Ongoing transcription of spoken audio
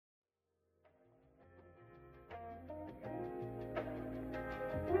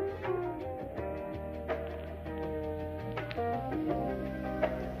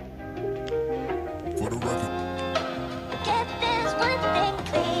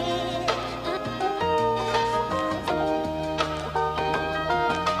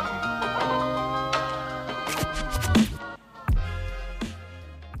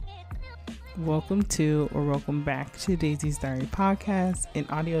Welcome to or welcome back to Daisy's Diary Podcast, an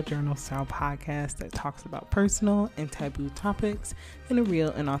audio journal style podcast that talks about personal and taboo topics in a real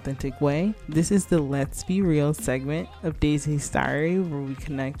and authentic way. This is the Let's Be Real segment of Daisy's Diary, where we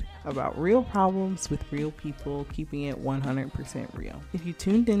connect about real problems with real people, keeping it 100% real. If you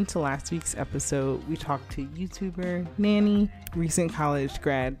tuned in to last week's episode, we talked to YouTuber Nanny, recent college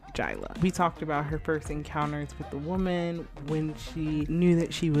grad Its.Jiala. We talked about her first encounters with a woman, when she knew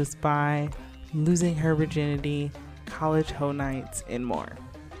that she was bi, losing her virginity, college hoe nights, and more.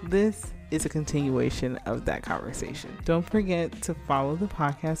 This is a continuation of that conversation. Don't forget to follow the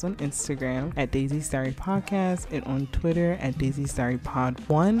podcast on Instagram at Daisy's Diary Podcast and on Twitter at Daisy's Diary Pod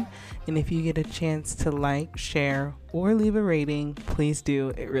 1. And if you get a chance to like, share, or leave a rating, please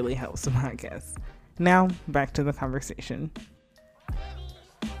do. It really helps the podcast. Now, back to the conversation.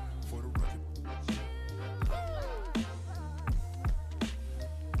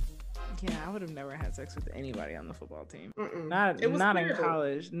 Yeah, I would have never had sex with anybody on the football team. Not in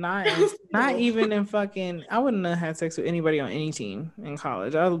college. Not even in fucking. I wouldn't have had sex with anybody on any team in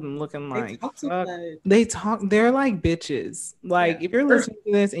college. I would have been looking like they're like bitches. Like if you're listening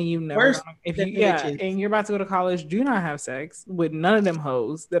to this and you never, and you're about to go to college, do not have sex with none of them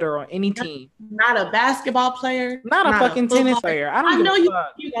hoes that are on any team. Not a basketball player. Not a fucking tennis player. I know you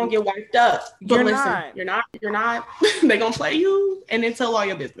gonna get wiped up. But you're not. They gonna play you and then tell all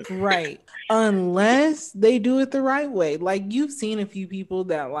your business. Right. Unless they do it the right way. Like you've seen a few people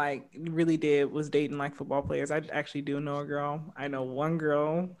that like really was dating like football players. I actually do know a girl. I know one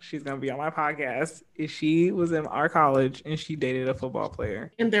girl. She's gonna be on my podcast. She was in our college and she dated a football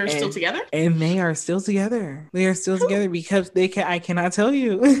player. And they're still together? And they are still together. They are still together because I cannot tell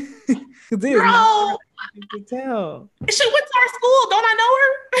you. Girl, to tell. She went to our school. Don't I know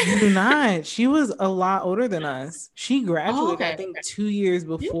her? You do not. She was a lot older than us. She graduated, I think, 2 years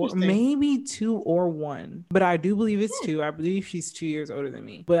before, maybe 2 or 1. But I do believe it's 2. I believe she's 2 years older than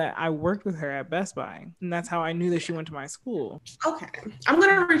me. But I worked with her at Best Buy, and that's how I knew that she went to my school. Okay, I'm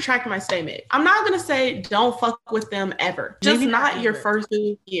gonna retract my statement. I'm not gonna say don't fuck with them ever. Just maybe not your first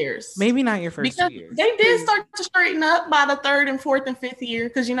 2 years. Maybe not your first 2 years. They did start to straighten up by the 3rd and 4th and 5th year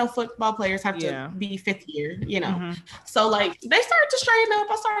because football players have to be 5th year. So like they started to straighten up.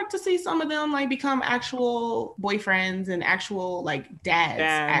 I started to see some of them like become actual boyfriends and actual like dads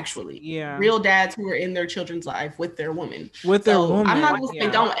actually. Yeah. Real dads who are in their children's life with their woman. I'm not gonna say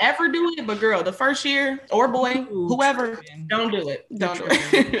don't ever do it, but girl, the first year or boy, whoever, don't do it. Don't do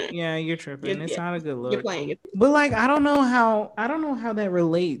it. Yeah, you're tripping. It's not a good look. You're playing it. But like I don't know how that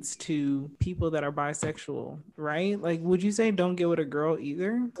relates to people that are bisexual, right? Like would you say don't get with a girl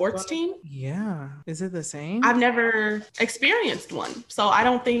either? Sports team? Yeah. Is it the same? I've never experienced one. So I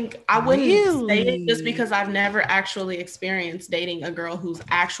don't think I wouldn't say it just because I've never actually experienced dating a girl who's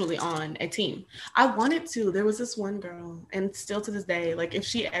actually on a team. I wanted to. There was this one girl, and still to this day, like if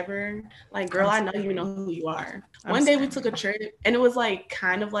she ever, like, girl, I know you know who you are. One day we took a trip and it was like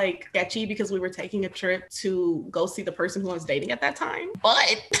kind of like sketchy because we were taking a trip to go see the person who I was dating at that time.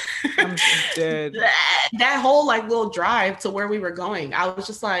 But I'm dead. that whole like little drive to where we were going, I was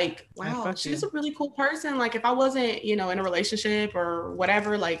just like, wow, she's a really cool person. Like if I wasn't, in a relationship or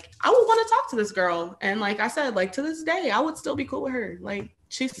whatever, like I would want to talk to this girl. And like I said, like to this day, I would still be cool with her. Like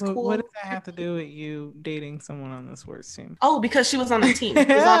she's cool. What does that have to do with you dating someone on the sports team? Oh, because she was on the team. She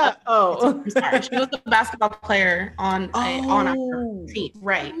was a basketball player on our team.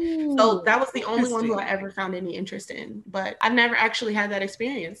 Right. So that was the only one who I ever found any interest in. But I've never actually had that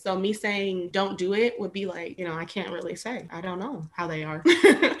experience. So me saying don't do it would be like, I can't really say. I don't know how they are.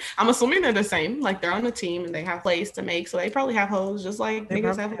 I'm assuming they're the same. Like they're on the team and they have plays to make. So they probably have hoes just like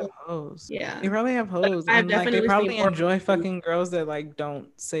niggas have hoes. Yeah. They probably have hoes. And like, they probably enjoy fucking girls that like don't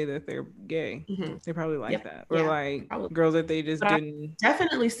say that they're gay. They probably like that. Or like girls that they just didn't. I've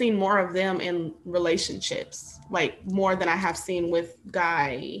definitely seen more of them in relationships, like more than I have seen with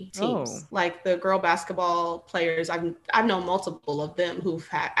guy teams. Like the girl basketball players, I've known multiple of them who've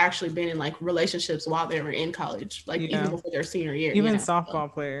actually been in like relationships while they were in college, like even before their senior year. Even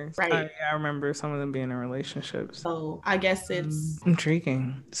softball players. Right. I remember some of them being in relationships. So I guess it's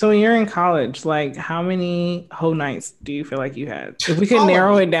intriguing. So when you're in college, like how many hoe nights do you feel like you had? If we could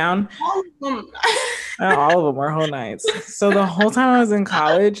narrow it down. All of them. All of them were hoe nights. So the whole time I was in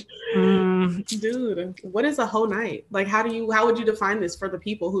college, dude, what is a hoe night? Like, how would you define this for the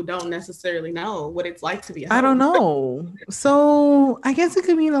people who don't necessarily know what it's like to be a hoe? I don't know. So I guess it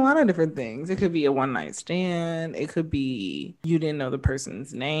could mean a lot of different things. It could be a one night stand. It could be you didn't know the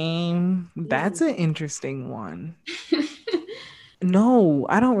person's name. That's an interesting one. No,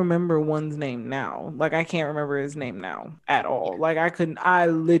 I don't remember one's name now. Like, I can't remember his name now at all. Like, I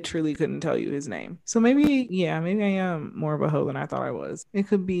literally couldn't tell you his name. So maybe, yeah, maybe I am more of a hoe than I thought I was. It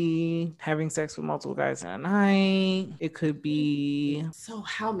could be having sex with multiple guys in a night. It could be. So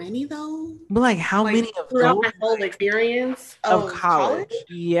how many though? But like, how Like many of throughout those? my whole experience Of of college? college?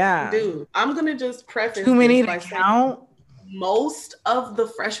 Yeah. Dude, I'm gonna just preface Too many this to by saying count? most of the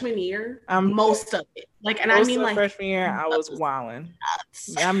freshman year, I'm most of it. Like, and I most mean of like freshman year, I was wilding.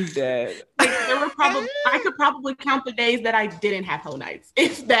 I'm dead. like there were probably I could probably count the days that I didn't have whole nights,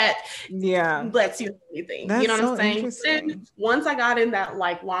 if that lets you know anything. That's you know what so I'm saying? interesting. Then once I got in that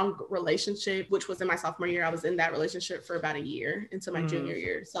like long relationship, which was in my sophomore year, I was in that relationship for about a year into my junior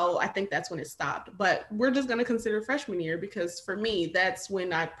year. So I think that's when it stopped. But we're just gonna consider freshman year because for me, that's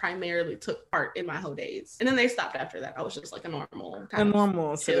when I primarily took part in my whole days. And then they stopped after that. I was just like a normal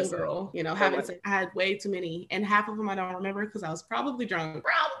chill citizen. girl, you know, having I had way too many, and half of them I don't remember because I was probably drunk,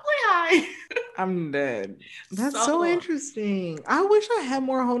 probably high. I'm dead. That's so interesting. I wish I had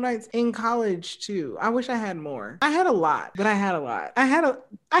more whole nights in college too. I wish I had more. I had a lot, but I had a lot. I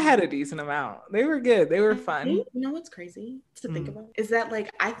had a decent amount. They were good. They were fun. You know what's crazy to think about is that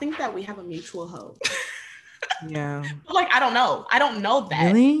like I think that we have a mutual hoe. Yeah. But like I don't know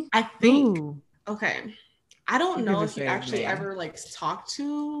that. Really? I think. Ooh. Okay. I don't know if you actually ever like talked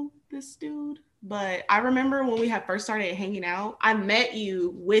to this dude. But I remember when we had first started hanging out, I met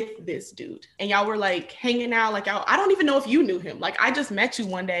you with this dude and y'all were like hanging out. Like, I don't even know if you knew him. Like, I just met you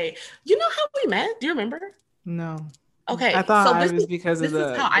one day. You know how we met? Do you remember? No. Okay. I thought it was because of the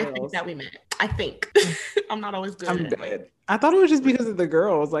This is how girls. I think that we met. I think. I'm not always good I'm at dead. I thought it was just because of the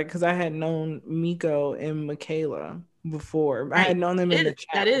girls. Like, because I had known Miko and Michaela before. Right. I had known them in the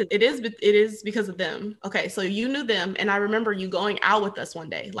chat. It is because of them. Okay, so you knew them, and I remember you going out with us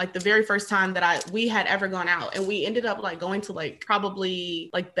one day, like the very first time that we had ever gone out, and we ended up like going to like probably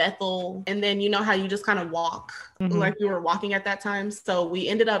like Bethel, and then you know how you just kind of walk, like we were walking at that time, so we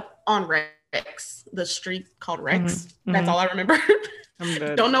ended up on Rex, the street called Rex. That's all I remember.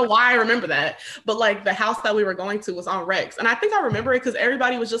 Don't know why I remember that, but like the house that we were going to was on Rex, and I think I remember it because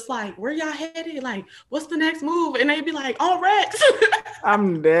everybody was just like, "Where y'all headed? Like, what's the next move?" And they'd be like, "On Rex."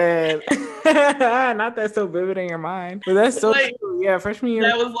 I'm dead. Not that so vivid in your mind, but that's so like, true. Yeah, freshman year.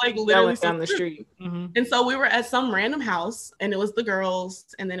 That was like literally down the street. And so we were at some random house, and it was the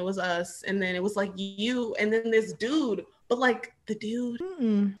girls, and then it was us, and then it was like you, and then this dude. But like the dude,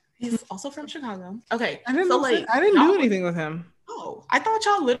 he's also from Chicago. Okay, I didn't do anything with him. Oh, I thought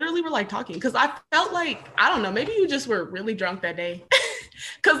y'all literally were like talking because I felt like, I don't know, maybe you just were really drunk that day.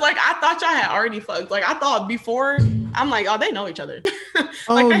 Cause like I thought y'all had already fucked. Like I thought before, I'm like, oh, they know each other.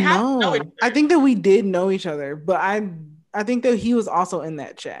 Like, no. I think that we did know each other, but I think that he was also in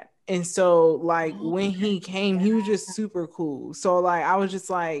that chat. And so like when he came, he was just super cool. So like I was just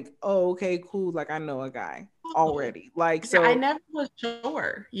like, oh, okay, cool. Like I know a guy already. Like so I never was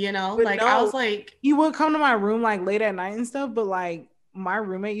sure, you know, like no, I was like, he would come to my room like late at night and stuff, but like my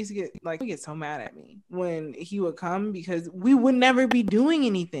roommate used to get so mad at me when he would come because we would never be doing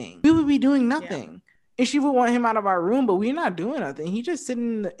anything. We would be doing nothing. Yeah. And she would want him out of our room, but we're not doing nothing. He just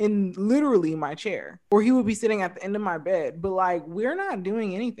sitting in literally my chair, or he would be sitting at the end of my bed, but like we're not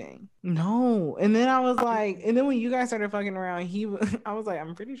doing anything. No. And then I was like, and then when you guys started fucking around, I was like,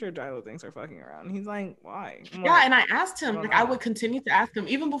 I'm pretty sure Jiala thinks we're fucking around. And he's like, why? And I asked him, like, I would continue to ask him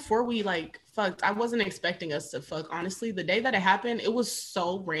even before we like fucked. I wasn't expecting us to fuck. Honestly, the day that it happened, it was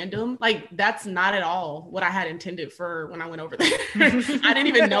so random. Like that's not at all what I had intended for when I went over there. I didn't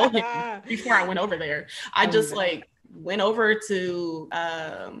even know him before I went over there. I just like went over to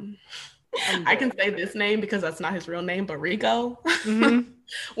I can say this name because that's not his real name, but Rico.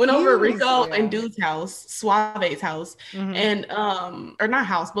 Went over Rico and dude's house, Suave's house, and or not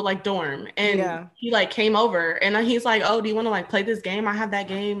house, but like dorm. And he like came over and then he's like, "Oh, do you want to like play this game? I have that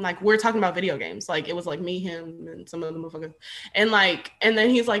game." Like we're talking about video games. Like it was like me, him, and some of the motherfuckers. And then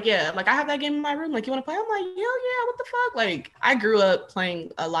he's like, "Yeah, like I have that game in my room. Like you want to play?" I'm like, "Hell yeah, what the fuck?" Like I grew up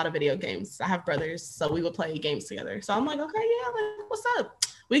playing a lot of video games. I have brothers, so we would play games together. So I'm like, "Okay, yeah, like what's up?"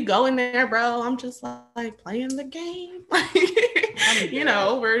 We go in there, bro. I'm just like playing the game. You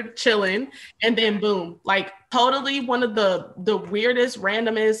know, we're chilling. And then boom, like totally one of the weirdest,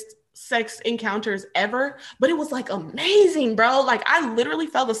 randomest sex encounters ever. But it was like amazing, bro. Like I literally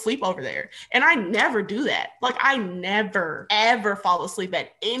fell asleep over there. And I never do that. Like I never, ever fall asleep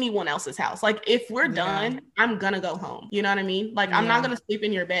at anyone else's house. Like if we're done, I'm gonna go home. You know what I mean? Like I'm not gonna sleep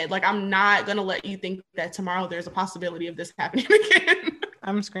in your bed. Like I'm not gonna let you think that tomorrow there's a possibility of this happening again.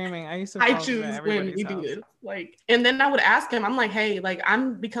 I'm screaming. I used to I follow choose when we do house. this. Like, and then I would ask him, I'm like, hey, like,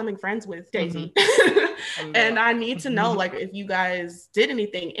 I'm becoming friends with Daisy. And I need to know, like, if you guys did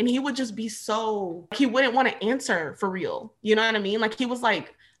anything. And he would just be so, he wouldn't want to answer for real. You know what I mean? Like, he was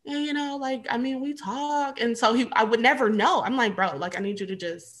like, yeah, you know, like, I mean, we talk. And so I would never know. I'm like, bro, like, I need you to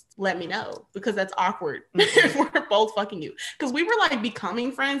just let me know, because that's awkward if we're both fucking you. Because we were like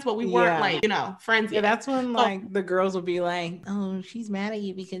becoming friends, but we weren't like, you know, friends yet. That's when like the girls would be like, oh, she's mad at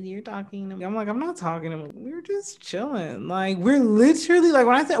you because you're talking to me. I'm like, I'm not talking to him. We're just chilling. Like, we're literally like,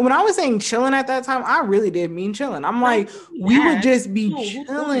 when I was saying chilling at that time, I really did mean chilling. I'm like, we would just be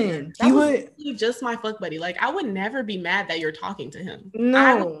chilling. That was just my fuck buddy. Like, I would never be mad that you're talking to him.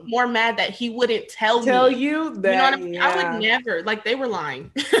 No, I'm more mad that he wouldn't tell you that. You know what I mean? I would never, like, they were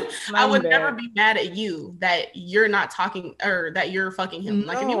lying. I would never be mad at you that you're not talking or that you're fucking him.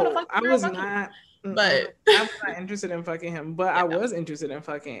 Like, if you want to fuck him, I was not. But I was not interested in fucking him, but I was interested in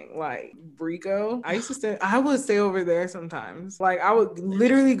fucking like Brico. I would stay over there sometimes. Like, I would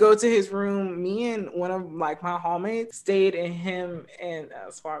literally go to his room. Me and one of like my hallmates stayed in him and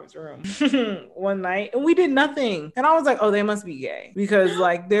Suave's room one night, and we did nothing. And I was like, oh, they must be gay, because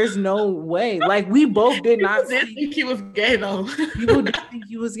like there's no way. Like, we both did not think he was gay though. People did think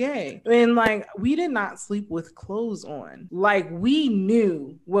he was gay. And like, we did not sleep with clothes on. Like, we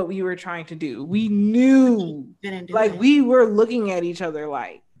knew what we were trying to do. We knew, like, we were looking at each other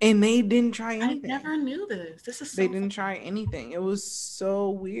like, and they didn't try anything. I never knew this. They didn't try anything. It was so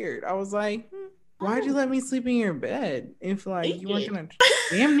weird. I was like, why'd you let me sleep in your bed if like you weren't gonna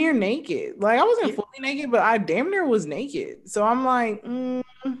damn near naked? Like, I wasn't fully naked, but I damn near was naked. So I'm like,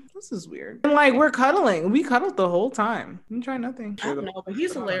 this is weird. And like, we're cuddling. We cuddled the whole time. Didn't try nothing. I don't know, but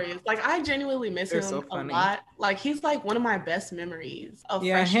he's hilarious. Like, I genuinely miss him a lot. Like, he's like one of my best memories of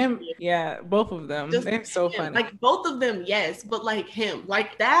him. Yeah, both of them. They're so funny. Like, both of them, yes, but like him,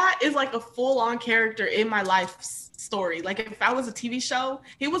 like that is like a full-on character in my life story. Like, if I was a TV show,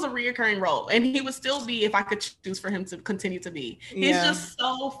 he was a reoccurring role, and he would still be if I could choose for him to continue to be. He's just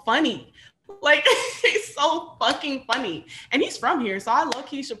so funny. Like, he's so fucking funny, and he's from here, so I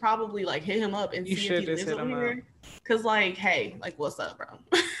low-key should probably like hit him up and see if he lives over here. Cause like, hey, like, what's up, bro?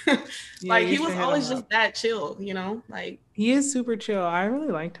 Like, he was always just that chill, you know? Like, he is super chill. I really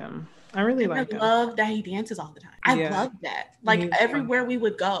liked him. I love that he dances all the time. I love that. Like, everywhere we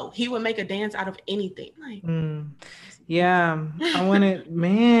would go, he would make a dance out of anything. Like, yeah,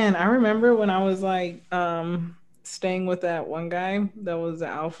 I remember when I was like staying with that one guy that was the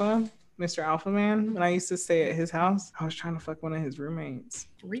alpha, Mr. Alpha Man, when I used to stay at his house. I was trying to fuck one of his roommates.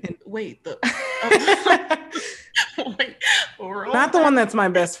 Not the one that's my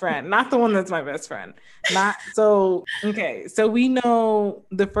best friend. So we know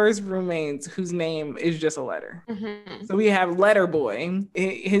the first roommates whose name is just a letter. So we have Letter Boy.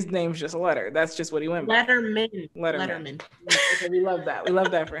 His name's just a letter. That's just what he went by. Letterman. Okay, we love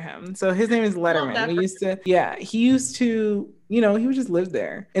that for him. So his name is Letterman. He used to, you know, he would just live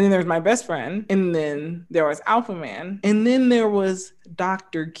there. And then there was my best friend. And then there was Alpha Man. And then there was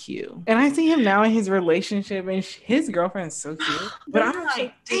Dr. Q. And I see him now in his relationship, and his girlfriend is so cute. But I'm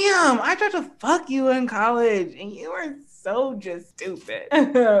like, damn, I tried to fuck you in college and you were so just stupid.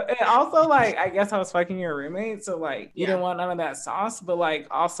 And also, like, I guess I was fucking your roommate, so like you didn't want none of that sauce, but like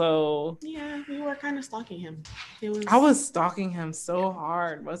also, yeah, we were kind of stalking him. I was stalking him so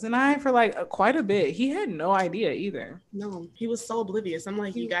hard, wasn't I? For like quite a bit. He had no idea either. No, he was so oblivious. I'm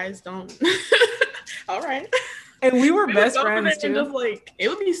like, you guys don't. All right. And we were best friends too. Just like, it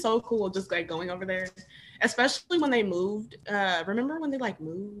would be so cool just like going over there, especially when they moved. Remember when they like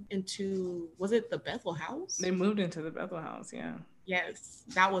moved into, was it the Bethel house? They moved into the Bethel house, yeah. Yes,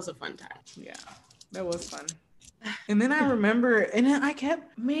 that was a fun time. Yeah, that was fun. And then I remember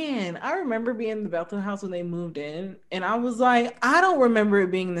being in the Bethel house when they moved in, and I was like, I don't remember it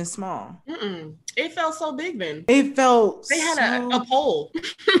being this small. It felt so big then. It felt they had a pole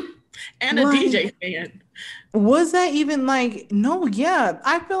and a DJ stand. Was that even like, no, yeah.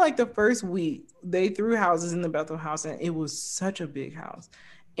 I feel like the first week they threw houses in the Bethel house, and it was such a big house.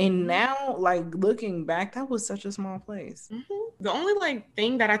 And now, like, looking back, that was such a small place. The only like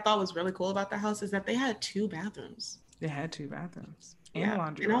thing that I thought was really cool about the house is that they had 2 bathrooms. They had 2 bathrooms and a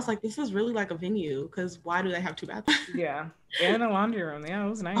laundry room. And I was like, this is really like a venue, because why do they have 2 bathrooms? Yeah, and a laundry room. Yeah, it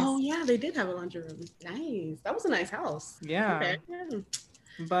was nice. Oh yeah, they did have a laundry room. Nice. That was a nice house. Yeah. Okay.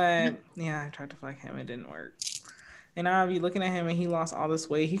 But yeah, I tried to fuck him. It didn't work. And I'll be looking at him, and he lost all this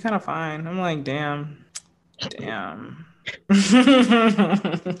weight. He kind of fine. I'm like, damn.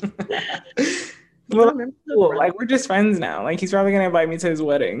 You remember the cool. Like, we're just friends now. Like, he's probably gonna invite me to his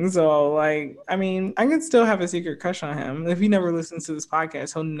wedding. So, like, I mean, I can still have a secret crush on him. If he never listens to this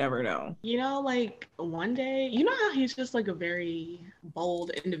podcast, he'll never know. You know, like, one day, you know how he's just like a very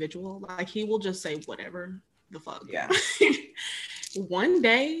bold individual? Like, he will just say whatever the fuck. Yeah. One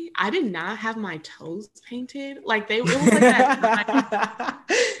day, I did not have my toes painted. Like, it was like that time.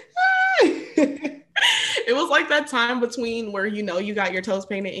 It was like that time between where, you know, you got your toes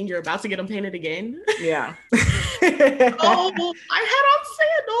painted and you're about to get them painted again. Yeah. Oh, I had on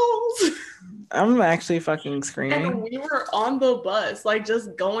sandals. I'm actually fucking screaming. And we were on the bus, like,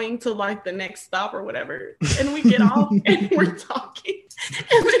 just going to like the next stop or whatever. And we get off and we're talking.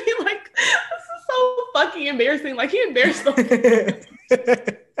 And then he like, this is so fucking embarrassing. Like, he embarrassed them.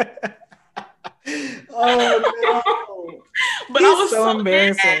 Oh no. But I was so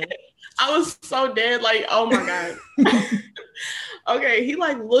embarrassing. Dead. I was so dead. Like, oh my God. Okay, he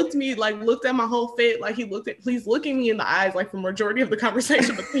like looked at my whole fit, like he please look at me in the eyes, like for majority of the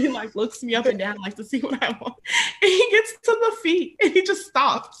conversation, but he like looks me up and down like to see what I want. And he gets to the feet and he just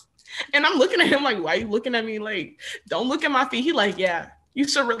stops. And I'm looking at him like, why are you looking at me? Like, don't look at my feet. He like, yeah, you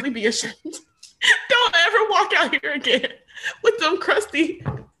should really be ashamed. Don't ever walk out here again with them crusty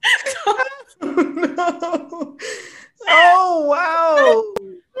toes. No. Oh wow.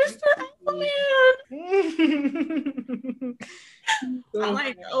 Mr. Appleman. I'm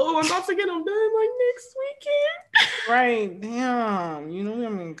like, oh, I'm about to get them done like next weekend. Right, damn. You know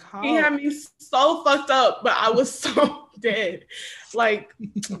I'm in college. He had me so fucked up, but I was so dead. Like,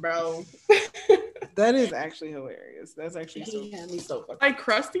 bro. That is actually hilarious. That's actually he had me so fucked up. Like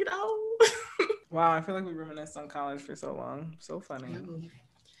crusty though. Wow, I feel like we reminisced on college for so long. So funny.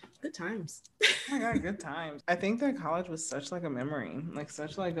 Good times. Oh my God, good times. I think that college was such like a memory, like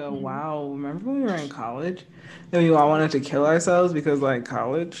such like a wow. Remember when we were in college and we all wanted to kill ourselves because like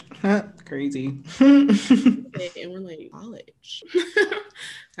college? Crazy. And we're like, college.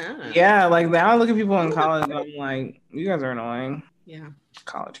 Yeah, like now I look at people in college and I'm like, you guys are annoying. Yeah.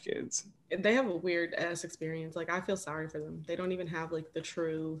 College kids. They have a weird ass experience. Like, I feel sorry for them. They don't even have like the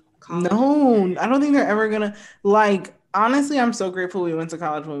true college. No, I don't think they're ever gonna like. Honestly, I'm so grateful we went to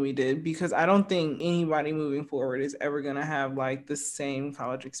college when we did because I don't think anybody moving forward is ever gonna have like the same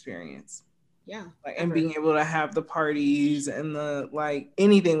college experience. Yeah. Like, and being able to have the parties and the like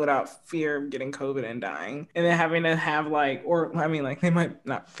anything without fear of getting COVID and dying. And then having to have like, or I mean, like they might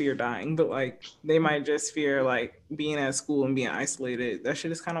not fear dying, but like they might just fear like being at school and being isolated. That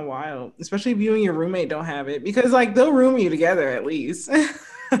shit is kind of wild. Especially if you and your roommate don't have it because like they'll room you together at least.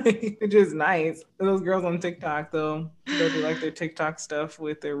 Which is nice. Those girls on TikTok though, they'll do like their TikTok stuff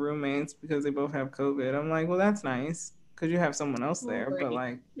with their roommates because they both have COVID. I'm like, well, that's nice because you have someone else there, but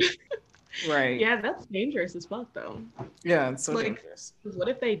like, right? Yeah, that's dangerous as fuck though. Yeah, it's so dangerous. What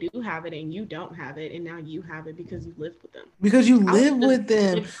if they do have it and you don't have it, and now you have it because you lived with them? Because you live with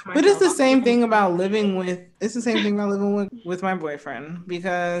them. But it's the same thing about living with. It's the same thing about living with my boyfriend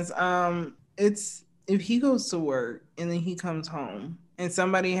because it's if he goes to work and then he comes home. And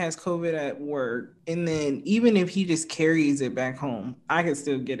somebody has COVID at work, and then even if he just carries it back home, I could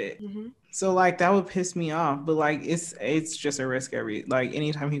still get it. Mm-hmm. So like that would piss me off. But like it's just a risk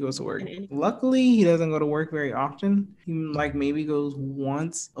anytime he goes to work. Luckily, he doesn't go to work very often. He like maybe goes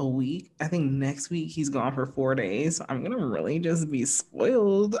once a week. I think next week he's gone for 4 days. I'm gonna really just be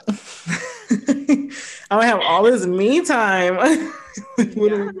spoiled. I'm gonna have all this me time.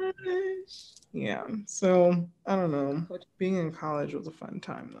 Yeah, so I don't know. Being in college was a fun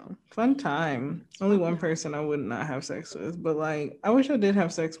time, though. Fun time. Only one person I would not have sex with, but like I wish I did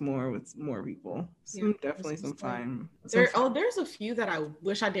have sex more with more people. Definitely some fun. There's a few that I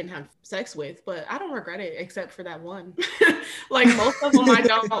wish I didn't have sex with, but I don't regret it except for that one. Like most of them I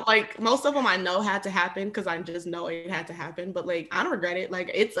don't like. Most of them I know had to happen because I just know it had to happen. But like I don't regret it.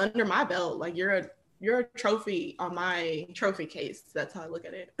 Like it's under my belt. Like you're a trophy on my trophy case. That's how I look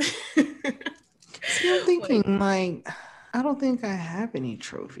at it. So I'm thinking, like, I don't think I have any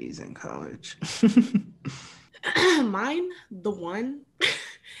trophies in college. Mine, the one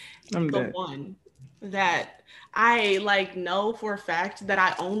that I like know for a fact that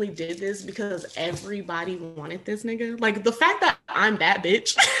I only did this because everybody wanted this nigga. Like the fact that I'm that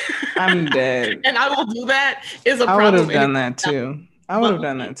bitch. I'm dead. And I will do that is a problem. I would have done that too. I would have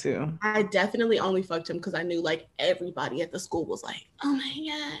done that too. I definitely only fucked him because I knew like everybody at the school was like, "Oh my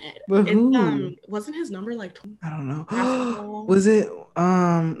god!" But who? Wasn't his number like? I don't know. Was it? No,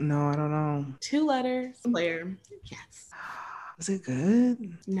 I don't know. 2 letters. Player. Yes. Was it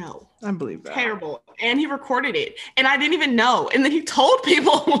good? No. I believe that. Terrible. And he recorded it. And I didn't even know. And then he told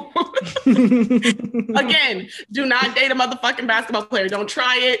people. Again, do not date a motherfucking basketball player. Don't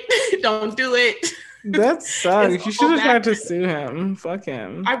try it. Don't do it. That sucks. You should have tried to sue him. Fuck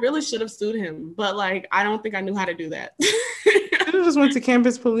him. I really should have sued him. But like, I don't think I knew how to do that. Should have just went to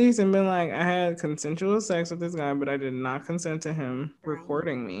campus police and been like, I had consensual sex with this guy, but I did not consent to him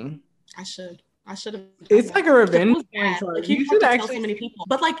recording me. I should have. It's like a revenge. Like, you should actually tell so many people.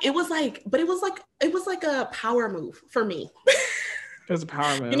 But like it was like a power move for me. It was a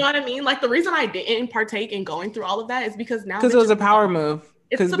power move. You know what I mean? Like the reason I didn't partake in going through all of that is because now it was a power move.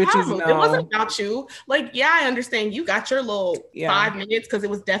 It's a power move. It wasn't about you. Like, yeah, I understand you got your little 5 minutes because it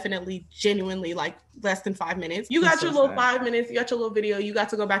was definitely genuinely like less than 5 minutes. You got your little 5 minutes. You got your little video. You got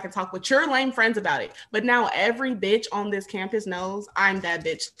to go back and talk with your lame friends about it. But now every bitch on this campus knows I'm that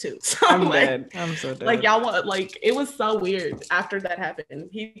bitch too. So I'm dead. I'm so dead. Like y'all want like it was so weird after that happened.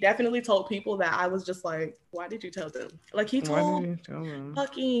 He definitely told people that I was just like, why did you tell them? Like he told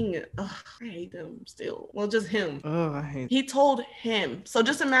fucking I hate them still. Well, just him. Oh, I hate. He told him. So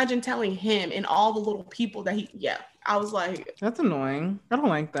just imagine telling him and all the little people that I was like, that's annoying. I don't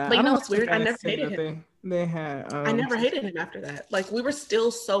like that. But you know what's weird? I never hated him. They had. I never hated him after that. Like we were still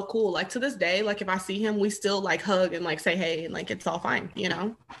so cool. Like to this day, like if I see him, we still like hug and like say hey and like it's all fine. You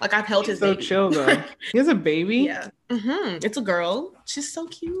know, like I've held his baby. So chill though. He has a baby. Yeah. It's a girl. She's so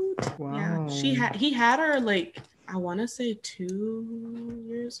cute. Wow. Yeah. He had her like I want to say 2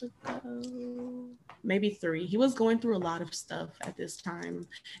 years ago. Maybe 3. He was going through a lot of stuff at this time.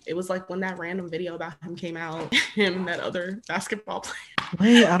 It was like when that random video about him came out, him and that other basketball player.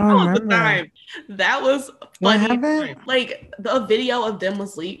 Wait, I don't remember. That was funny. What happened? Like the video of them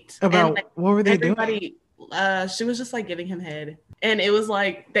was leaked. About and, like, what were they doing? She was just like giving him head. And it was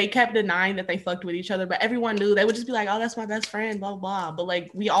like they kept denying that they fucked with each other, but everyone knew. They would just be like, oh, that's my best friend, blah, blah. But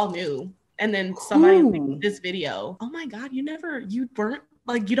like we all knew. And then somebody leaked this video. Oh my God, you weren't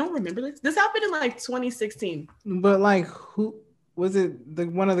like, you don't remember this? This happened in like 2016. But like, who was it?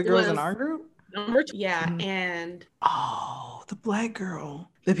 One of the girls in our group? Yeah, and the black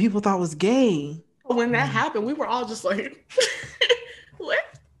girl that people thought was gay. When that happened, we were all just like, what?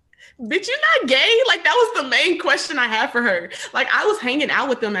 Bitch, you're not gay? Like, that was the main question I had for her. Like, I was hanging out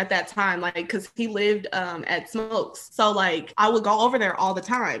with them at that time, like, because he lived at Smokes. So, like, I would go over there all the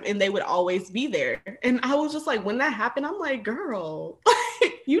time, and they would always be there. And I was just like, when that happened, I'm like, girl,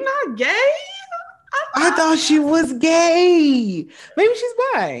 you not gay? I thought she was gay. Maybe she's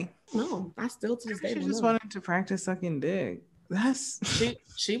bi. No, I still to this day. She just wanted to practice sucking dick.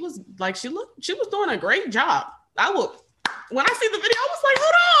 She was like, she was doing a great job. When I see the video, I was like,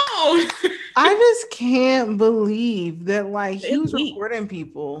 hold on. I just can't believe that, like, he was recording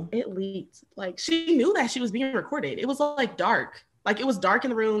people. It leaked. Like, she knew that she was being recorded. It was, like, dark. Like, it was dark in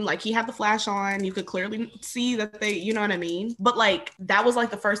the room. Like, he had the flash on. You could clearly see that you know what I mean? But, like, that was, like,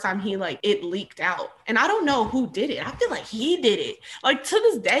 the first time it leaked out. And I don't know who did it. I feel like he did it. Like, to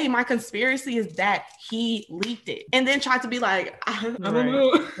this day, my conspiracy is that he leaked it. And then tried to be like, I don't know.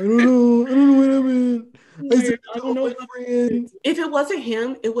 I don't know what happened. I don't know. If it wasn't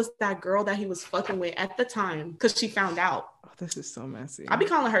him, it was that girl that he was fucking with at the time because she found out. Oh, this is so messy. I be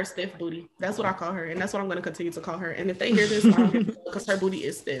calling her stiff booty. That's what I call her, and that's what I'm going to continue to call her. And if they hear this, because her booty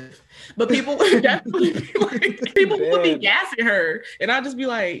is stiff, but people would definitely be like, people would be gassing her, and I'd just be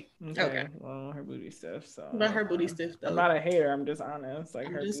like, okay. Well, her booty's stiff, so. But her booty's stiff though. I'm not a hater. I'm just honest. Like,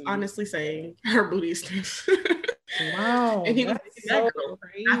 I'm just honestly saying her booty's stiff. Wow. And he was so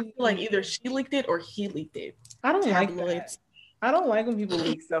crazy. I feel like either she leaked it or he leaked it. I don't like that. I don't like when people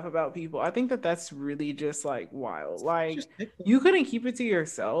leak stuff about people. I think that that's really just like wild. Like, you couldn't keep it to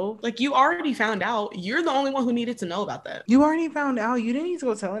yourself. Like, you already found out. You're the only one who needed to know about that. You already found out. You didn't need to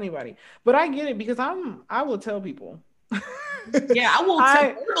go tell anybody. But I get it because I will tell people. Yeah, I will tell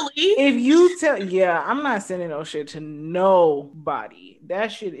verbally. If you tell, I'm not sending no shit to nobody.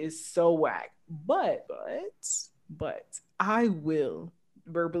 That shit is so whack. But I will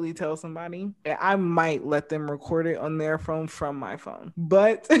verbally tell somebody, and I might let them record it on their phone from my phone.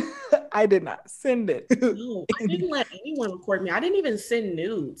 But I did not send it. No, I didn't let anyone record me. I didn't even send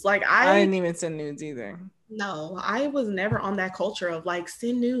nudes. Like I didn't even send nudes either. No, I was never on that culture of like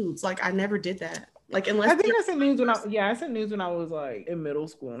send nudes. Like I never did that. Like unless I think I sent nudes when I sent nudes when I was like in middle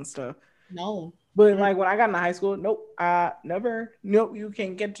school and stuff. No, But like when I got into high school, nope, never. Nope, you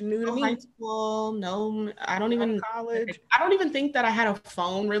can't get to new to me. High school, no, I don't even. College. I don't even think that I had a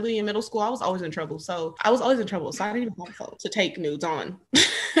phone really in middle school. I was always in trouble, so I didn't even have a phone to take nudes on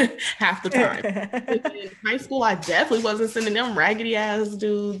half the time. In high school, I definitely wasn't sending them raggedy ass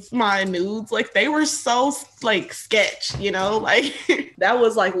dudes my nudes. Like they were so like sketch, like that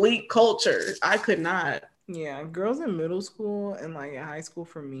was like leak culture. I could not. Yeah, girls in middle school and like in high school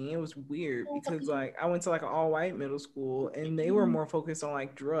for me, it was weird because like I went to like an all-white middle school and they were more focused on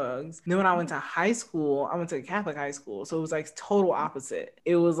like drugs. Then when I went to high school, I went to a Catholic high school. So it was like total opposite.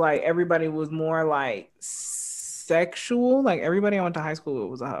 It was like everybody was more like sexual. Like everybody I went to high school with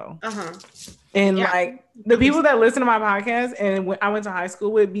was a hoe. And like the people that listen to my podcast and when I went to high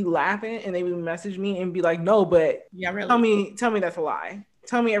school would be laughing and they would message me and be like, no, but really. Tell me that's a lie.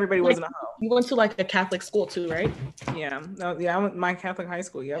 Tell me everybody wasn't a hoe. You went to like a Catholic school too, right? Yeah. No, yeah, I went my Catholic high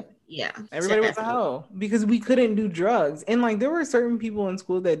school. Yep. Yeah. Everybody was a hoe because we couldn't do drugs. And like there were certain people in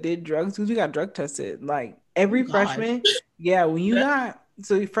school that did drugs because we got drug tested. Like every freshman, when you got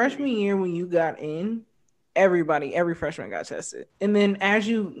freshman year when you got in, every freshman got tested. And then as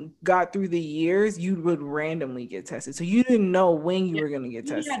you got through the years, you would randomly get tested. So you didn't know when you were going to get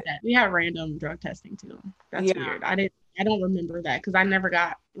tested. We had random drug testing too. That's weird. I don't remember that because I never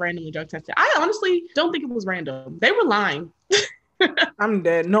got randomly drug tested. I honestly don't think it was random. They were lying. I'm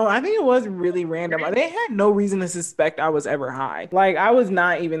dead. No, I think it was really random. They had no reason to suspect I was ever high. Like I was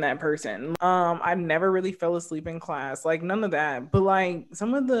not even that person. I never really fell asleep in class. Like none of that. But like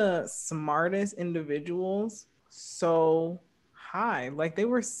some of the smartest individuals, so high. Like they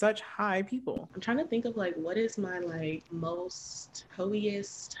were such high people. I'm trying to think of like what is my like most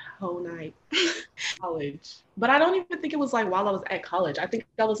hoiest hoe night college. But I don't even think it was like while I was at college. I think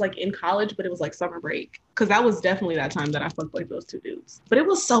I was like in college, but it was like summer break. Cause that was definitely that time that I fucked like those two dudes. But it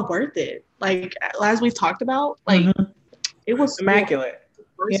was so worth it. Like as we've talked about, like it was immaculate.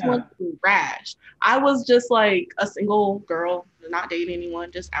 First one was rash. I was just like a single girl, not dating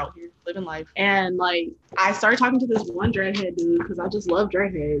anyone, just out here living life. And like I started talking to this one dreadhead dude because I just love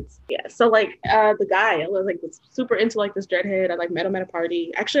dreadheads. Yeah. So like the guy, I was like super into like this dreadhead. I like met him at a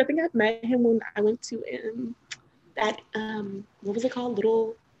party. Actually, I think I met him when I went to that what was it called?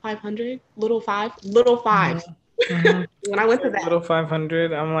 Little 500? Little Five? Little Five. When I went to that Little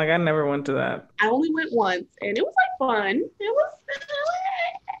 500, I'm like, I never went to that. I only went once and it was like fun. It was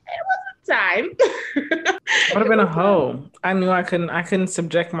a time. I would have been a hoe. I knew I couldn't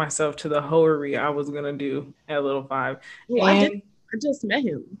subject myself to the hoery I was gonna do at Little Five. Well, I just met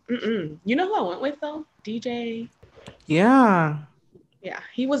him. You know who I went with though? DJ. Yeah. Yeah,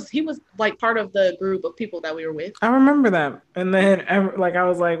 he was like part of the group of people that we were with. I remember that. And then like I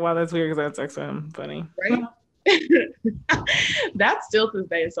was like, wow, that's weird because I had sex with him. Funny. Right? That still to this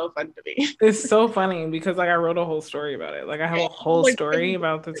day is so funny to me. It's so funny because like I wrote a whole story about it. Like I have a whole story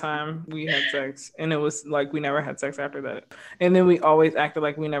about the time we had sex and it was like we never had sex after that. And then we always acted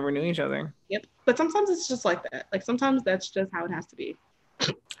like we never knew each other. Yep. But sometimes it's just like that. Like sometimes that's just how it has to be.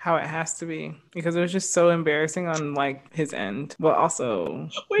 How it has to be because it was just so embarrassing on like his end, but also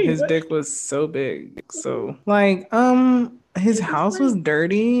his dick was so big. So like his house was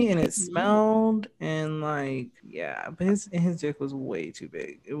dirty and it smelled and like but his dick was way too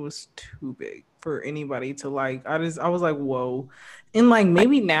big. It was too big for anybody to like. I was like, whoa. And like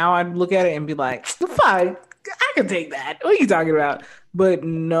maybe now I'd look at it and be like, fuck, I can take that. What are you talking about? But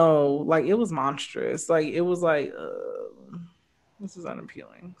no, like it was monstrous. Like it was like this is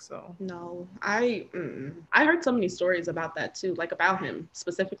unappealing. So no, I heard so many stories about that too, like about him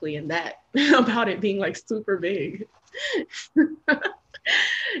specifically in that about it being like super big.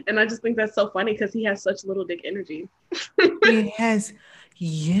 And I just think that's so funny because he has such little dick energy. He has,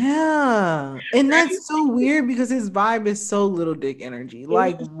 yeah. And that's so weird because his vibe is so little dick energy.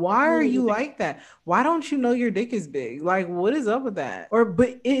 Like, why are you like that? Why don't you know your dick is big? Like, what is up with that?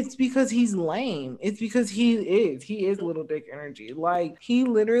 But it's because he's lame. It's because he is little dick energy. Like, he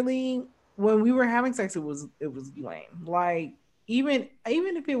literally, when we were having sex, it was lame. Like, even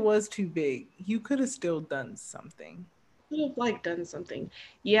if it was too big, you could have still done something. Done something.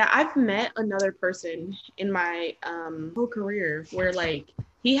 Yeah, I've met another person in my whole career where like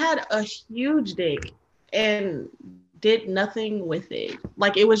he had a huge dick and did nothing with it.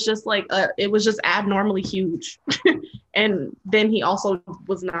 Like it was just like it was just abnormally huge. And then he also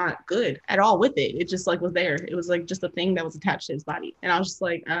was not good at all with it. It just like was there. It was like just a thing that was attached to his body. And I was just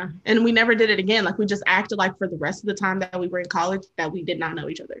like, and we never did it again. Like we just acted like for the rest of the time that we were in college that we did not know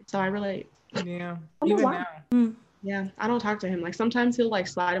each other. So I relate. Yeah. Even now. Yeah, I don't talk to him. Like sometimes he'll like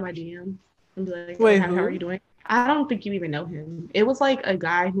slide in my DM and be like, wait, how are you doing? I don't think you even know him. It was like a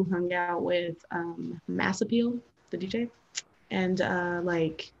guy who hung out with Mass Appeal, the DJ, and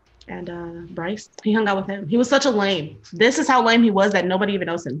Bryce. He hung out with him. He was such a lame. This is how lame he was that nobody even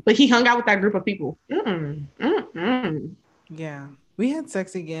knows him. But he hung out with that group of people. Yeah. We had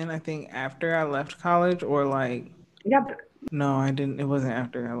sex again, I think, after I left college, or like, no, I didn't. It wasn't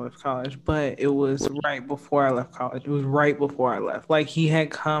after I left college, but it was right before I left college. It was right before I left. Like, he had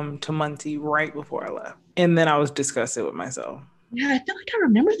come to Muncie right before I left. And then I was disgusted with myself. Yeah, I feel like I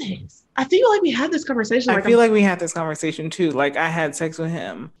remember this. I feel like we had this conversation. I feel like we had this conversation too. Like, I had sex with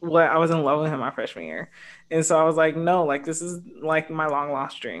him. Well, I was in love with him my freshman year. And so I was like, no, like, this is like my long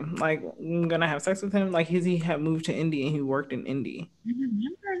lost dream. Like, I'm gonna have sex with him. Like, he had moved to Indy and he worked in Indy. I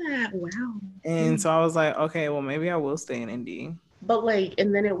remember that. Wow. And so I was like, okay, well, maybe I will stay in Indy. But like,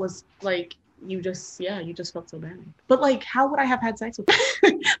 and then it was like, you just felt so bad. But like, how would I have had sex with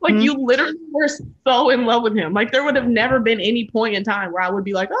him? Like, you literally were so in love with him. Like, there would have never been any point in time where I would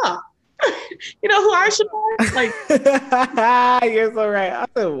be like, oh, you know who I should like? Like, you're so right. I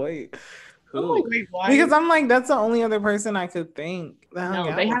said, wait. Oh my God, why? Because I'm like, that's the only other person I could think.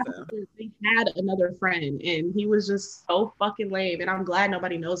 No, they had another friend, and he was just so fucking lame. And I'm glad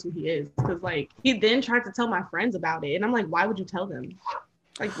nobody knows who he is, because like, he then tried to tell my friends about it, and I'm like, why would you tell them?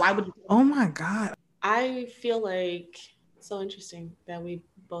 Like, why would you? Oh my God. I feel like it's so interesting that we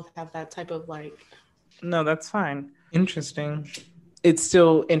both have that type of like. No, that's fine. Interesting. It's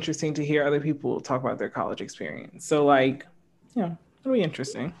still interesting to hear other people talk about their college experience. So like, yeah, it'll be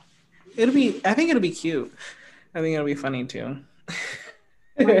interesting. I think it'll be cute. I think it'll be funny too.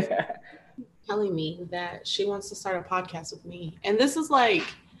 Telling me that she wants to start a podcast with me. And this is like,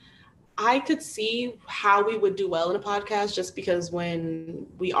 I could see how we would do well in a podcast, just because when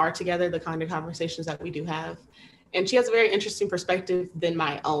we are together, the kind of conversations that we do have. And she has a very interesting perspective than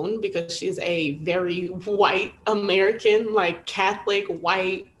my own, because she's a very white American, like Catholic,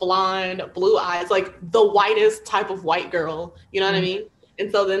 white, blonde, blue eyes, like the whitest type of white girl. You know what I mean?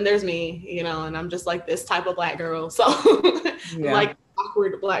 And so then there's me, you know, and I'm just like this type of Black girl. So like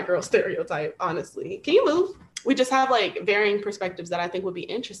awkward Black girl stereotype, honestly. Can you move? We just have like varying perspectives that I think would be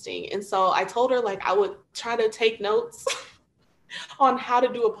interesting. And so I told her like I would try to take notes on how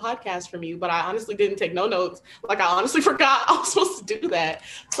to do a podcast from you, but I honestly didn't take no notes. Like, I honestly forgot I was supposed to do that.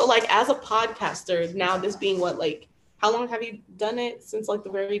 So like, as a podcaster, now this being what, like, how long have you done it since like the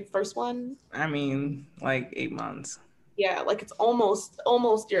very first one? I mean, like 8 months. Yeah, like it's almost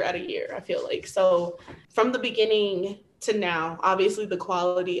you're at a year, I feel like. So from the beginning to now, obviously the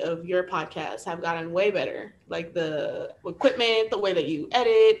quality of your podcasts have gotten way better. Like the equipment, the way that you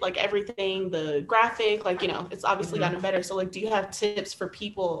edit, like everything, the graphic, like, you know, it's obviously gotten better. So like, do you have tips for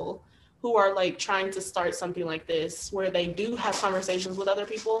people who are like trying to start something like this, where they do have conversations with other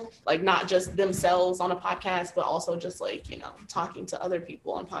people, like not just themselves on a podcast, but also just like, you know, talking to other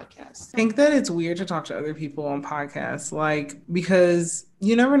people on podcasts? I think that it's weird to talk to other people on podcasts, like, because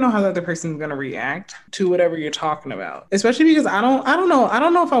you never know how the other person's going to react to whatever you're talking about, especially because I don't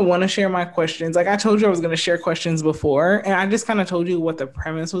know if I want to share my questions. Like, I told you I was going to share questions before, and I just kind of told you what the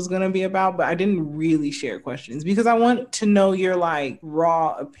premise was going to be about, but I didn't really share questions because I want to know your like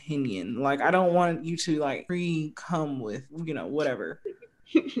raw opinion. Like, I don't want you to like pre-come with, you know, whatever.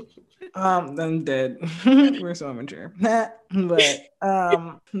 I'm dead. We're so immature. But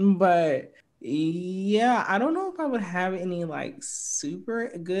yeah, I don't know if I would have any like super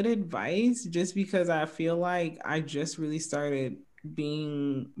good advice, just because I feel like I just really started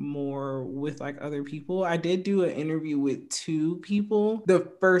being more with like other people. I did do an interview with 2 people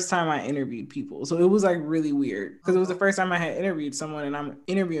the first time I interviewed people. So it was like really weird because it was the first time I had interviewed someone, and I'm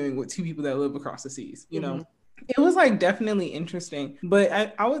interviewing with 2 people that live across the seas, you know? It was like definitely interesting, but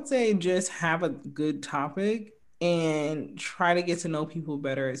I would say just have a good topic and try to get to know people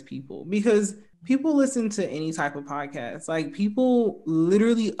better as people, because people listen to any type of podcast. Like, people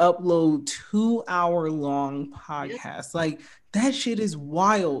literally upload 2-hour long podcasts. Like, that shit is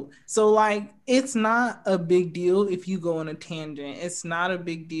wild. So like, it's not a big deal if you go on a tangent. It's not a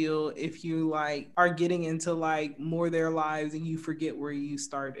big deal if you like are getting into like more of their lives and you forget where you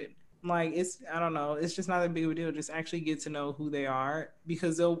started. Like, I don't know, it's just not a big of a deal. Just actually get to know who they are,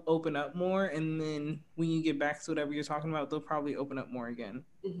 because they'll open up more, and then when you get back to whatever you're talking about, they'll probably open up more again.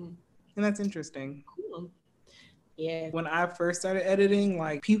 And that's interesting. Cool. Yeah. When I first started editing,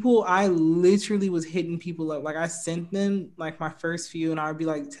 like people, I literally was hitting people up. Like I sent them like my first few and I would be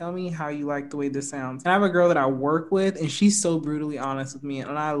like, tell me how you like the way this sounds. And I have a girl that I work with and she's so brutally honest with me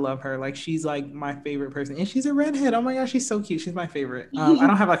and I love her. Like she's like my favorite person and she's a redhead. Oh my gosh, she's so cute. She's my favorite. I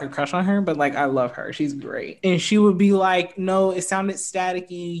don't have like a crush on her, but like I love her. She's great. And she would be like, no, it sounded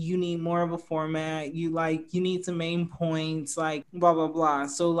staticky. You need more of a format. You need some main points, like blah, blah, blah.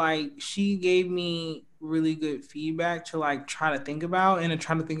 So like she gave me really good feedback to like try to think about and to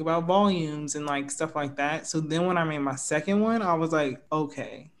try to think about volumes and like stuff like that. So then when I made my second one, I was like,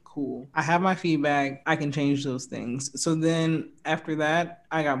 okay, cool. I have my feedback. I can change those things. So then after that,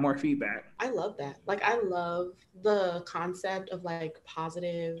 I got more feedback. I love that. Like I love the concept of like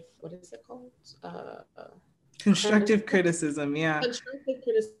positive, what is it called? Constructive criticism, yeah. Constructive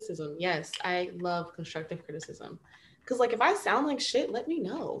criticism. Yes, I love constructive criticism. Because like if I sound like shit, let me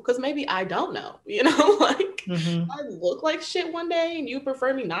know. Because maybe I don't know. You know, like I look like shit one day and you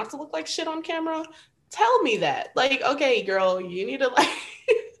prefer me not to look like shit on camera. Tell me that. Like, okay, girl, you need to like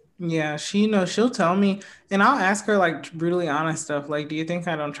yeah, she'll tell me and I'll ask her like brutally honest stuff. Like, do you think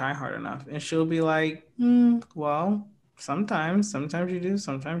I don't try hard enough? And she'll be like, well, sometimes you do,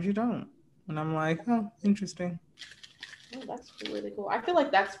 sometimes you don't. And I'm like, oh, interesting. Oh, that's really cool. I feel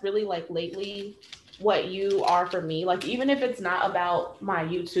like that's really like lately what you are for me. Like even if it's not about my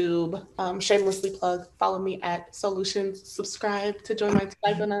YouTube, shamelessly plug, follow me at Solutions, subscribe to join my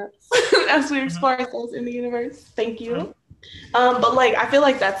Psychonauts as we explore ourselves in the universe. Thank you. But like I feel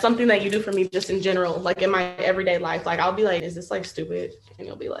like that's something that you do for me just in general, like in my everyday life. Like I'll be like, is this like stupid? And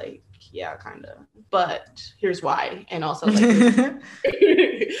you'll be like, yeah, kind of, but here's why. And also like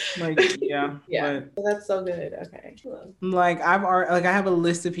like yeah but that's so good. Okay, like I have a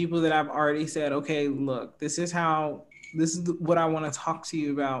list of people that I've already said, okay, look, this is what I want to talk to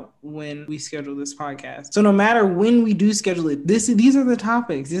you about when we schedule this podcast. So no matter when we do schedule it, these are the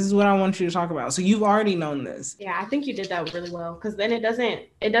topics. This is what I want you to talk about. So you've already known this. Yeah, I think you did that really well because then it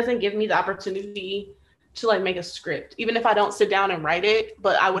doesn't give me the opportunity to like make a script, even if I don't sit down and write it,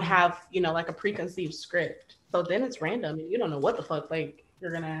 but I would have, like a preconceived script. So then it's random and you don't know what the fuck like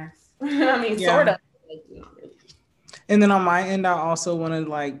you're gonna ask. I mean, sort of. Like, really. And then on my end, I also want to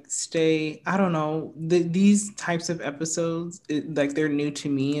like stay, I don't know, these types of episodes, like they're new to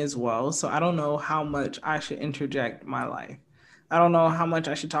me as well. So I don't know how much I should interject my life. I don't know how much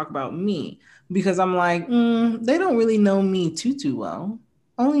I should talk about me because I'm like, they don't really know me too well.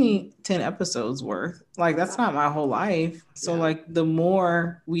 Only 10 episodes worth. Like that's not my whole life. So like the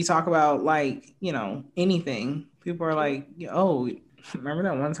more we talk about like, anything, people are like, oh, remember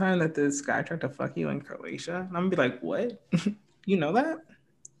that one time that this guy tried to fuck you in Croatia? And I'm gonna be like, what? You know that?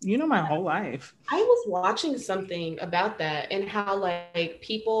 You know my whole life. I was watching something about that and how like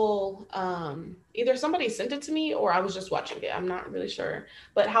people, either somebody sent it to me or I was just watching it. I'm not really sure.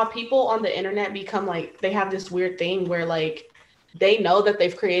 But how people on the internet become like, they have this weird thing where like, they know that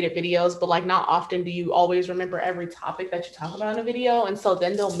they've created videos, but like not often do you always remember every topic that you talk about in a video. And so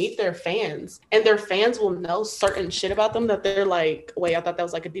then they'll meet their fans and their fans will know certain shit about them that they're like, wait, I thought that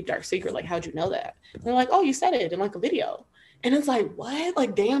was like a deep dark secret. Like, how'd you know that? And they're like, oh, you said it in like a video. And it's like, what?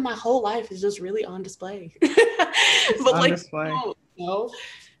 Like, damn, my whole life is just really on display. But like,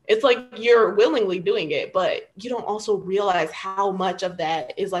 it's like you're willingly doing it, but you don't also realize how much of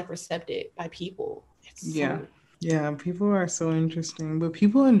that is like recepted by people. Yeah, people are so interesting, but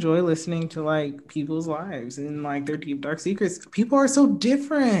people enjoy listening to like people's lives and like their deep dark secrets. People are so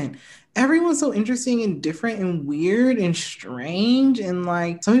different. Everyone's so interesting and different and weird and strange. And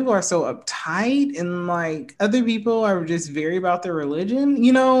like some people are so uptight and like other people are just very about their religion.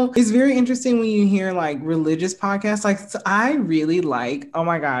 It's very interesting when you hear like religious podcasts. Like I really like, oh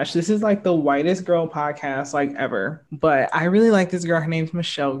my gosh, this is like the whitest girl podcast like ever. But I really like this girl. Her name's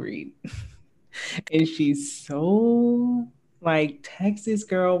Michelle Reed. And she's so like Texas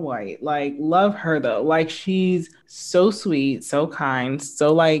girl white. Like love her though. Like she's so sweet, so kind,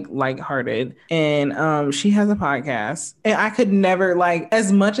 so like lighthearted. And she has a podcast. And I could never like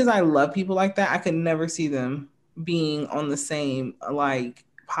as much as I love people like that, I could never see them being on the same like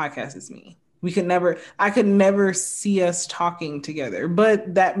podcast as me. I could never see us talking together.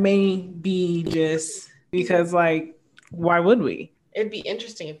 But that may be just because like why would we? It'd be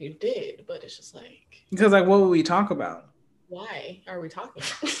interesting if you did, but it's just like... Because, like, what would we talk about? Why are we talking?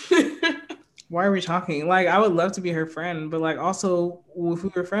 Why are we talking? Like, I would love to be her friend, but, like, also, if we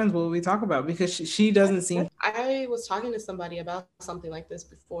were friends, what would we talk about? Because she doesn't seem... I was talking to somebody about something like this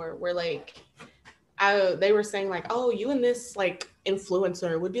before, where, like, they were saying, like, oh, you and this, like,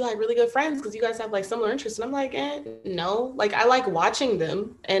 influencer would be, like, really good friends because you guys have, like, similar interests. And I'm like, no. Like, I like watching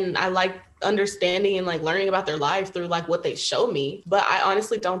them, and I like understanding and like learning about their life through like what they show me. But I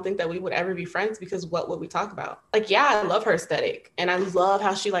honestly don't think that we would ever be friends because what would we talk about? Like, yeah, I love her aesthetic and I love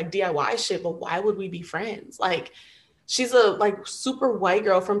how she like DIY shit, but why would we be friends? Like, she's a like super white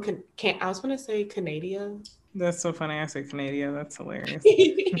girl from I was gonna say Canada. That's so funny. I said Canada. That's hilarious.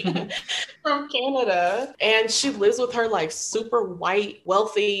 From Canada. And she lives with her like super white,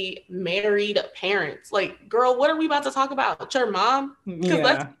 wealthy, married parents. Like, girl, what are we about to talk about? Your mom?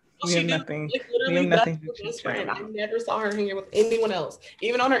 Yeah. We have nothing. Like, literally, that's her best friend. I never saw her hanging with anyone else.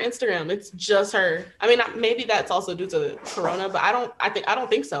 Even on her Instagram, it's just her. I mean, maybe that's also due to Corona, but I don't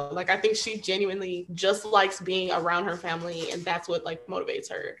think so. Like, I think she genuinely just likes being around her family, and that's what like motivates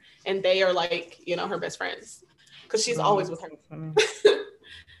her. And they are like, you know, her best friends because she's always with her.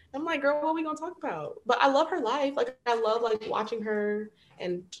 I'm like, girl, what are we gonna talk about? But I love her life. Like, I love like watching her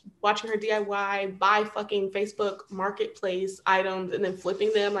DIY, buy fucking Facebook marketplace items and then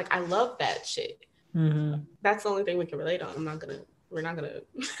flipping them. Like, I love that shit. Mm-hmm. That's the only thing we can relate on. We're not gonna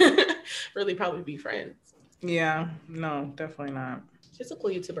really probably be friends. Yeah, no, definitely not. She's a cool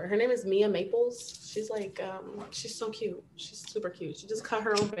YouTuber. Her name is Mia Maples. She's like, she's so cute. She's super cute. She just cut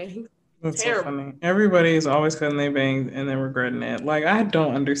her own bangs. That's terrible. So funny. Everybody is always cutting their bangs and then regretting it. Like, I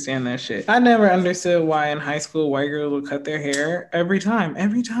don't understand that shit. I never understood why in high school white girls would cut their hair every time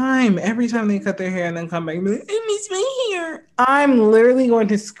they cut their hair and then come back and be like, I miss my hair. I'm literally going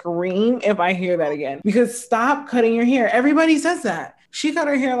to scream if I hear that again, because stop cutting your hair. Everybody says that. She cut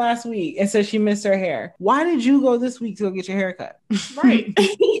her hair last week and said she missed her hair. Why did you go this week to go get your hair cut? Right.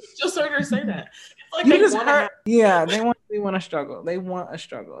 Just heard her say that. Like, they want to struggle. They want a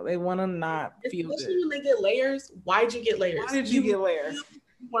struggle. They want to not feel good. Especially when they get layers. Why'd you get layers? Why did you get layers?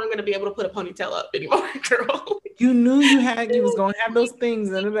 You weren't going to be able to put a ponytail up anymore, girl. You knew you was going to have those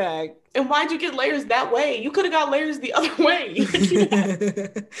things in the bag. And why'd you get layers that way? You could have got layers the other way.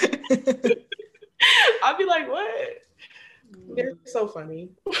 I'd be like, what? They're so funny.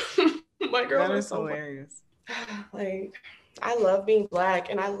 My girls that are is so hilarious. Like, I love being Black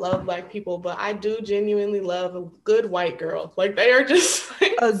and I love Black people, but I do genuinely love a good white girl. Like, they are just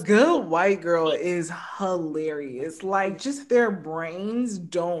like, a good white girl is hilarious. Like, just their brains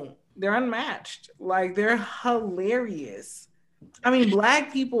they're unmatched. Like, they're hilarious. I mean,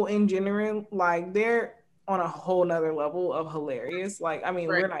 Black people in general, like, they're on a whole nother level of hilarious. Like, I mean,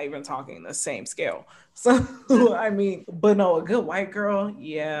 right. We're not even talking the same scale. So, I mean, but no, a good white girl,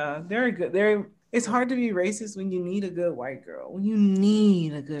 yeah, it's hard to be racist when you need a good white girl. When you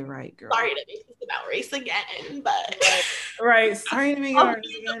need a good white girl. Sorry to make this about race again, but right. Sorry to make it about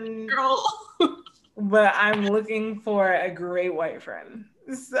race again, girl. But I'm looking for a great white friend.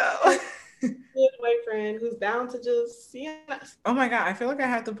 So good white friend who's down to just see us. Oh my God, I feel like I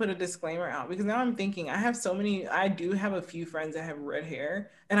have to put a disclaimer out because now I'm thinking I do have a few friends that have red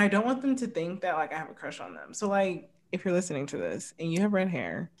hair, and I don't want them to think that like I have a crush on them. So like, if you're listening to this and you have red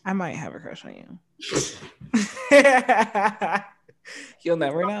hair, I might have a crush on you. You'll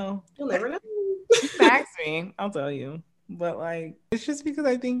never know. You'll never know. Ask me, I'll tell you. But like, it's just because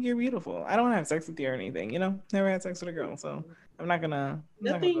I think you're beautiful. I don't want to have sex with you or anything, you know? Never had sex with a girl, so I'm not gonna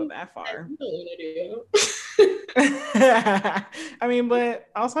go that far. I mean, but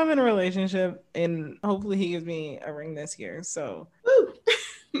also I'm in a relationship and hopefully he gives me a ring this year. So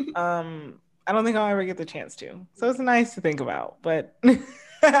I don't think I'll ever get the chance to. So it's nice to think about, but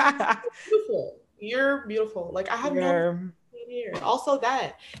beautiful. You're beautiful. Like, I have no here. Also,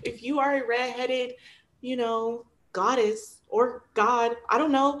 that if you are a redheaded, you know, goddess or god, I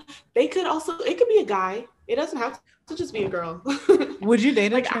don't know, it could be a guy. It doesn't have to just be a girl. Would you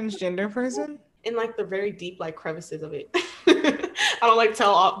date a transgender person? In like the very deep like crevices of it. I don't like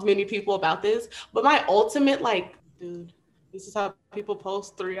tell many people about this, but my ultimate like, dude, this is how people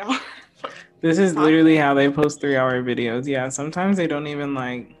post 3 hours. This is literally how they post 3-hour videos. Yeah, sometimes they don't even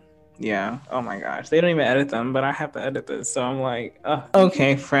like, yeah, oh my gosh, they don't even edit them, but I have to edit this. So I'm like,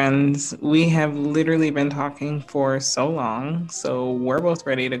 okay, friends, we have literally been talking for so long. So we're both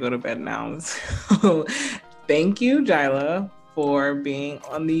ready to go to bed now. So thank you, Jiala, for being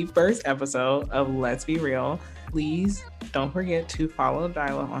on the first episode of Let's Be Real. Please don't forget to follow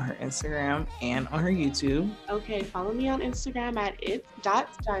Jiala on her Instagram and on her YouTube. Okay, follow me on Instagram at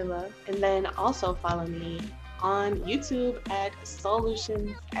Its.Jiala, and then also follow me on YouTube at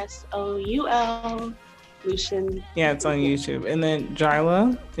Solutions, SOUL. Lucian. Yeah, it's on YouTube. And then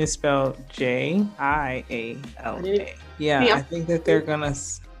Jiala is spelled Jiala. Yeah, I think that they're gonna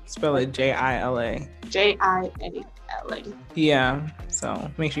spell it Jila. Jila. Yeah, so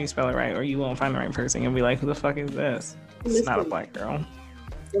make sure you spell it right or you won't find the right person. You'll be like, who the fuck is this? It's not a Black girl.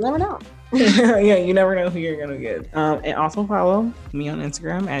 You'll never know. Yeah, you never know who you're gonna get. And also follow me on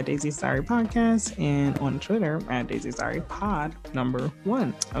Instagram at Daisy's Diary Podcast and on Twitter at Daisy's Diary Pod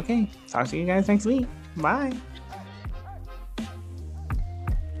 #1. Okay, talk to you guys next week. Bye.